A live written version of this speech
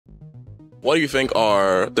What do you think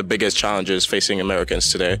are the biggest challenges facing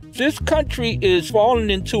Americans today? This country is falling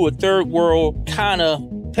into a third world kind of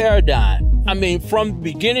paradigm. I mean, from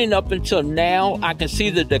the beginning up until now, I can see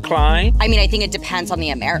the decline. I mean, I think it depends on the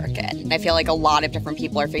American. I feel like a lot of different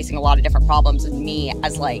people are facing a lot of different problems. And me,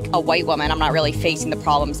 as like a white woman, I'm not really facing the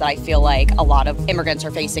problems that I feel like a lot of immigrants are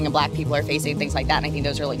facing and Black people are facing, things like that. And I think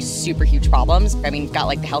those are like super huge problems. I mean, you've got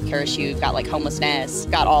like the healthcare issue, you've got like homelessness,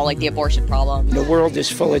 got all like the abortion problem. The world is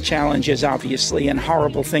full of challenges, obviously, and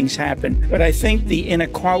horrible things happen. But I think the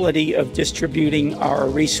inequality of distributing our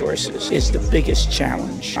resources is the biggest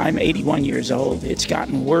challenge. I'm 81 years old. It's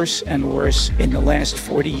gotten worse and worse in the last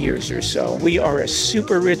 40 years or so. We are a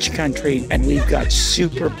super rich country, and we've got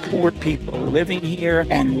super poor people living here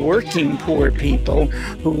and working poor people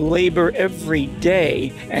who labor every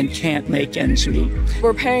day and can't make ends meet.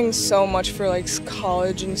 We're paying so much for like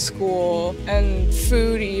college and school and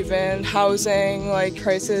food, even housing. Like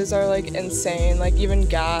prices are like insane. Like even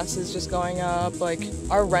gas is just going up. Like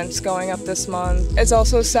our rent's going up this month. It's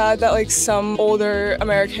also sad that like some older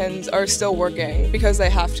Americans are still working because they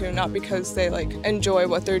have to, not because they like enjoy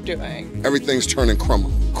what they're doing. Everything's turning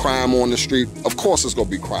criminal. Crime on the street, of course it's gonna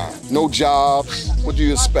be crime. No jobs, what do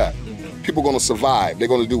you expect? People are gonna survive. They're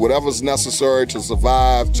gonna do whatever's necessary to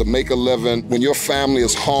survive, to make a living. When your family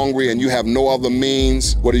is hungry and you have no other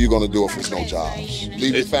means, what are you gonna do if there's no jobs?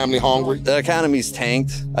 Leave your family hungry? The economy's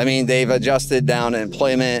tanked. I mean, they've adjusted down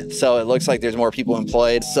employment, so it looks like there's more people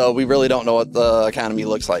employed. So we really don't know what the economy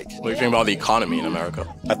looks like. What do you think about the economy in America?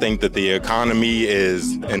 I think that the economy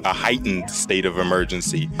is in a heightened state of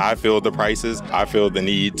emergency. I feel the prices. I feel the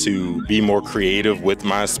need to be more creative with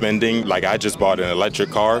my spending. Like I just bought an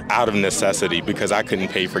electric car out of necessity because I couldn't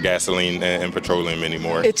pay for gasoline and petroleum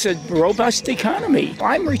anymore. It's a robust economy.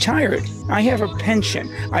 I'm retired. I have a pension.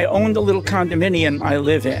 I own the little condominium I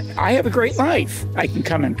live in. I have a great life. I can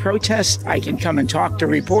come and protest. I can come and talk to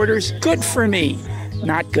reporters. Good for me.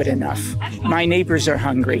 Not good enough. My neighbors are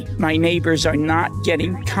hungry. My neighbors are not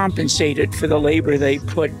getting compensated for the labor they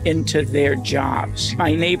put into their jobs.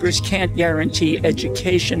 My neighbors can't guarantee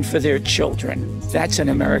education for their children. That's an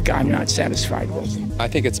America I'm not satisfied with. I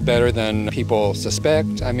think it's better than people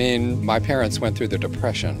suspect. I mean, my parents went through the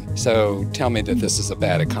Depression, so tell me that this is a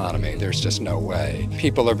bad economy. There's just no way.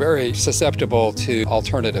 People are very susceptible to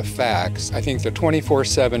alternative facts. I think the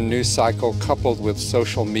 24/7 news cycle coupled with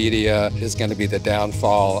social media is going to be the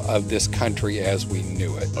downfall of this country as we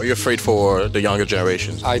knew it. Are you afraid for the younger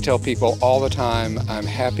generations? I tell people all the time, I'm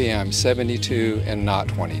happy I'm 72 and not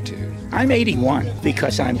 22. I'm 81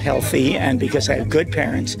 because I'm healthy and because I have good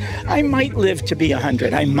parents. I might live to be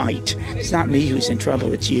 100. I might. It's not me who's in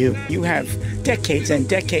trouble, it's you. You have decades and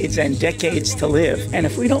decades and decades to live. And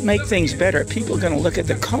if we don't make things better, people are going to look at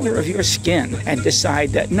the color of your skin and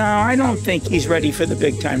decide that, no, I don't think he's ready for the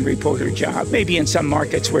big-time reporter job. Maybe in some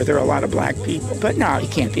markets where there are a lot of Black people. But no, he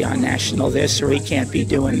can't be on national this or he can't be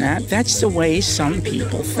doing that. That's the way some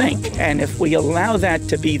people think. And if we allow that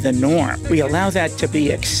to be the norm, we allow that to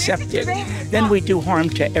be accepted, then we do harm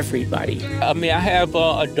to everybody. I mean, I have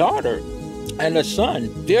a daughter and a son.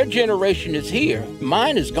 Their generation is here.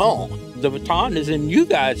 Mine is gone. The baton is in you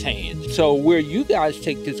guys' hands. So where you guys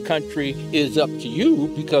take this country is up to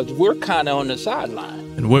you because we're kind of on the sideline.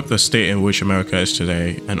 And with the state in which America is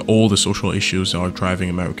today and all the social issues that are driving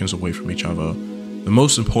Americans away from each other, the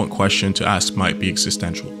most important question to ask might be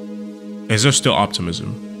existential. Is there still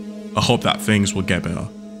optimism? A hope that things will get better?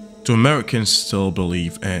 Do Americans still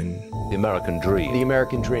believe in the American dream? The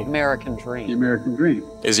American dream. American dream. The American dream.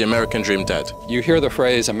 Is the American dream dead? You hear the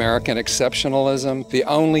phrase American exceptionalism. The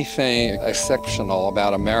only thing exceptional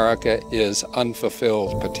about America is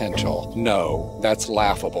unfulfilled potential. No, that's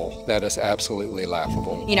laughable. That is absolutely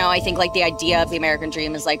laughable. You know, I think like the idea of the American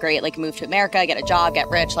dream is like great, like move to America, get a job, get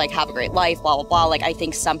rich, like have a great life, blah, blah, blah. Like I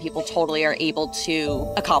think some people totally are able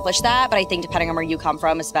to accomplish that. But I think depending on where you come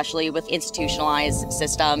from, especially with institutionalized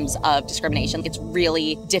systems of discrimination, it's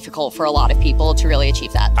really difficult for a lot of people to really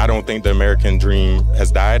achieve that. I don't think the American dream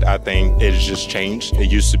has died. I think it's just changed.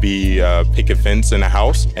 It used to be a picket fence in a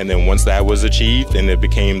house, and then once that was achieved and it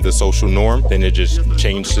became the social norm, then it just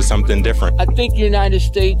changed to something different. I think the United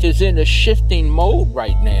States is in a shifting mode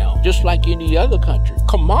right now, just like any other country.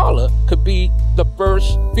 Kamala could be the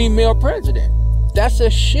first female president. That's a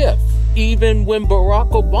shift. Even when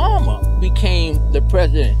Barack Obama became the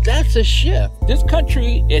president. That's a shift. This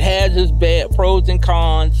country, it has its bad pros and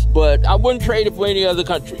cons, but I wouldn't trade it for any other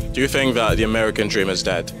country. Do you think that the American dream is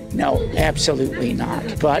dead? No, absolutely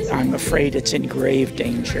not. But I'm afraid it's in grave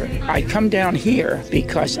danger. I come down here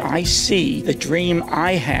because I see the dream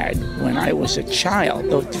I had when I was a child,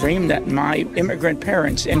 the dream that my immigrant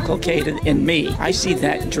parents inculcated in me. I see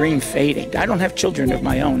that dream fading. I don't have children of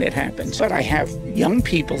my own, it happens, but I have young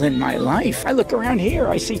people in my life. I look around here,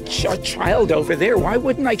 I see a child over there. Why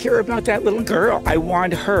wouldn't I care about that little girl? I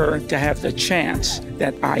want her to have the chance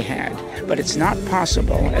that I had. But it's not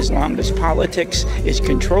possible as long as politics is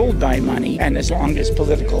controlled by money and as long as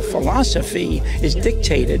political philosophy is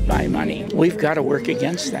dictated by money. We've got to work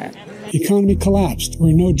against that. The economy collapsed. There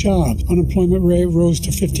were no jobs. Unemployment rate rose to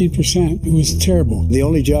 15%. It was terrible. The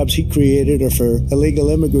only jobs he created are for illegal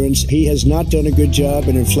immigrants. He has not done a good job,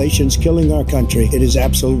 and inflation's killing our country. It is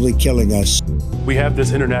absolutely killing us. We have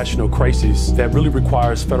this international crisis that really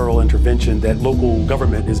requires federal intervention that local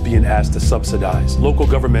government is being asked to subsidize. Local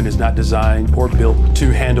government is not designed or built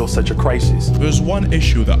to handle such a crisis. There's one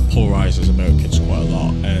issue that polarizes Americans quite a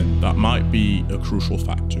lot, and that might be a crucial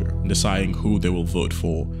factor in deciding who they will vote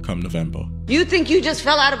for come November. You think you just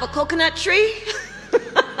fell out of a coconut tree?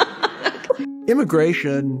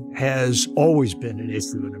 Immigration has always been an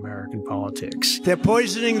issue in American politics. They're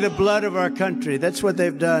poisoning the blood of our country. That's what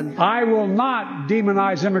they've done. I will not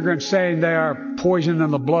demonize immigrants saying they are poisoning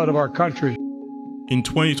the blood of our country. In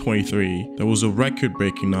 2023, there was a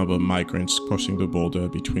record-breaking number of migrants crossing the border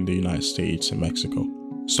between the United States and Mexico,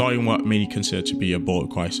 starting what many consider to be a border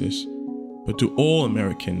crisis. But do all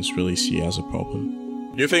Americans really see it as a problem?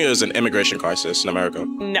 Do you think there's an immigration crisis in America?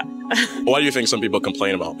 No. Why do you think some people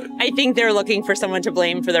complain about it? I think they're looking for someone to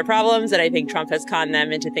blame for their problems, and I think Trump has conned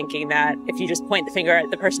them into thinking that if you just point the finger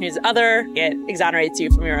at the person who's other, it exonerates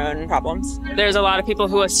you from your own problems. There's a lot of people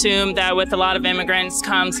who assume that with a lot of immigrants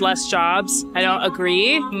comes less jobs. I don't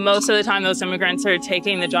agree. Most of the time, those immigrants are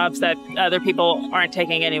taking the jobs that other people aren't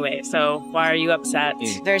taking anyway, so why are you upset?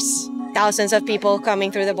 There's thousands of people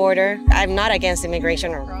coming through the border. I'm not against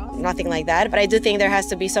immigration or nothing like that, but I do think there has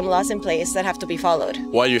to be some laws in place that have to be followed.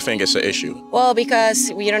 Why do you think it's an issue? Well,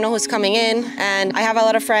 because we don't know who's coming in, and I have a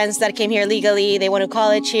lot of friends that came here legally. They went to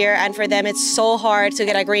college here, and for them it's so hard to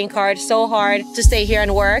get a green card, so hard to stay here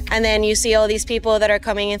and work. And then you see all these people that are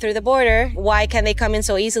coming in through the border. Why can they come in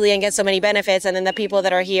so easily and get so many benefits? And then the people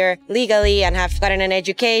that are here legally and have gotten an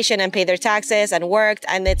education and paid their taxes and worked,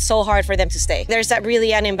 and it's so hard for them to stay. There's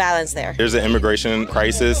really an imbalance there. There's an immigration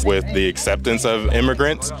crisis with the acceptance of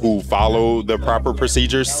immigrants who follow the proper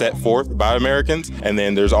procedures set forth by Americans. And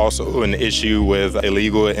then there's also an issue with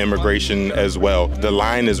illegal immigration as well. The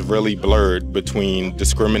line is really blurred between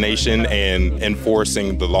discrimination and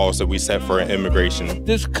enforcing the laws that we set for immigration.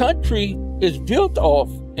 This country is built off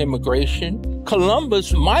immigration.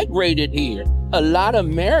 Columbus migrated here. A lot of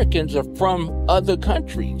Americans are from other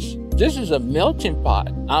countries. This is a melting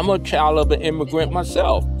pot. I'm a child of an immigrant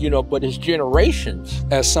myself, but it's generations.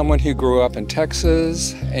 As someone who grew up in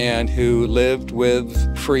Texas and who lived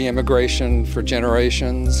with free immigration for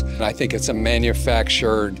generations, I think it's a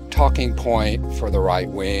manufactured talking point for the right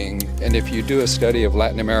wing. And if you do a study of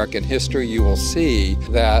Latin American history, you will see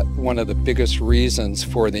that one of the biggest reasons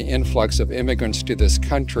for the influx of immigrants to this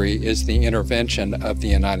country is the intervention of the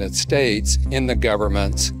United States in the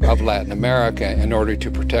governments of Latin America in order to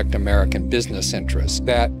protect American business interests.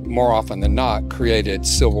 That, more often than not, created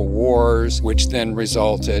civil wars, which then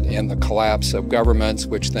resulted in the collapse of governments,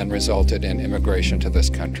 which then resulted in immigration to this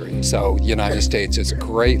country. So the United States is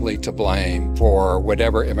greatly to blame for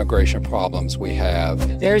whatever immigration problems we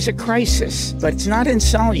have. There's a crisis, but it's not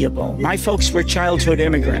insoluble. My folks were childhood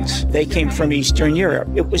immigrants. They came from Eastern Europe.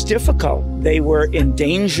 It was difficult. They were in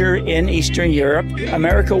danger in Eastern Europe.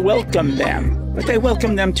 America welcomed them. But they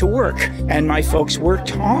welcomed them to work, and my folks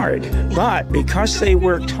worked hard. But because they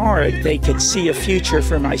worked hard, they could see a future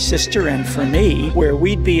for my sister and for me, where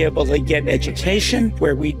we'd be able to get education,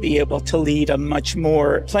 where we'd be able to lead a much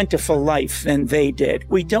more plentiful life than they did.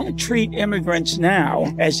 We don't treat immigrants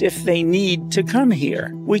now as if they need to come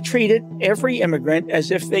here. We treated every immigrant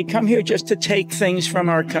as if they come here just to take things from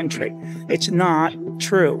our country. It's not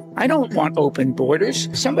true. I don't want open borders.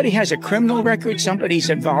 Somebody has a criminal record, somebody's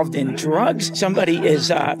involved in drugs, somebody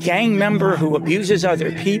is a gang member who abuses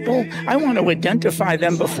other people, I want to identify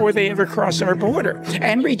them before they ever cross our border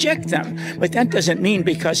and reject them. But that doesn't mean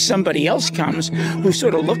because somebody else comes who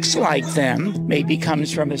sort of looks like them, maybe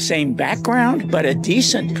comes from the same background, but a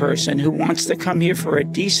decent person who wants to come here for a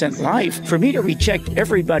decent life, for me to reject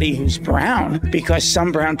everybody who's brown because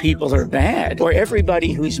some brown people are bad, or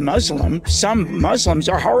everybody who's Muslim. Some Muslims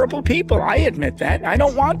are horrible people. I admit that. I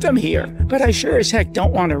don't want them here. But I sure as heck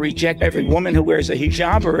don't want to reject every woman who wears a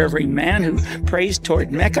hijab or every man who prays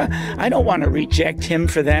toward Mecca. I don't want to reject him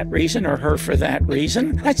for that reason or her for that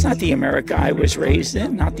reason. That's not the America I was raised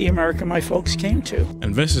in, not the America my folks came to.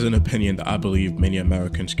 And this is an opinion that I believe many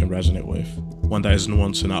Americans can resonate with. One that is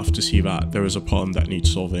nuanced enough to see that there is a problem that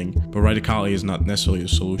needs solving, but radicality is not necessarily the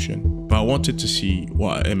solution. But I wanted to see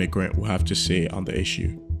what an immigrant will have to say on the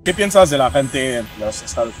issue. ¿Qué piensas de la gente en los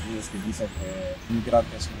Estados Unidos que dicen que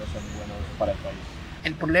inmigrantes no son buenos para el país?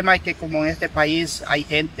 El problema es que como en este país hay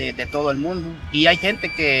gente de todo el mundo y hay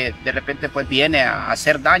gente que de repente pues viene a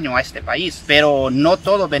hacer daño a este país, pero no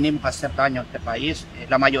todos venimos a hacer daño a este país.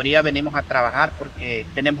 La mayoría venimos a trabajar porque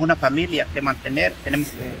tenemos una familia que mantener, tenemos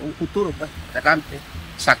un futuro pues adelante,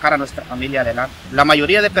 sacar a nuestra familia adelante. La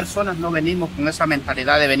mayoría de personas no venimos con esa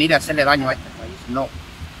mentalidad de venir a hacerle daño a este país, no.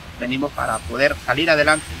 Venimos para poder salir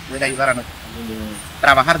adelante, poder ayudar a nuestra familia,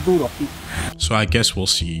 trabajar duro. So I guess we'll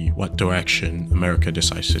see what direction America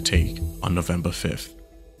decides to take on November 5th.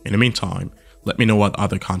 In the meantime, let me know what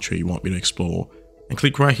other country you want me to explore, and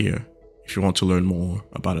click right here if you want to learn more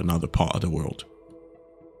about another part of the world.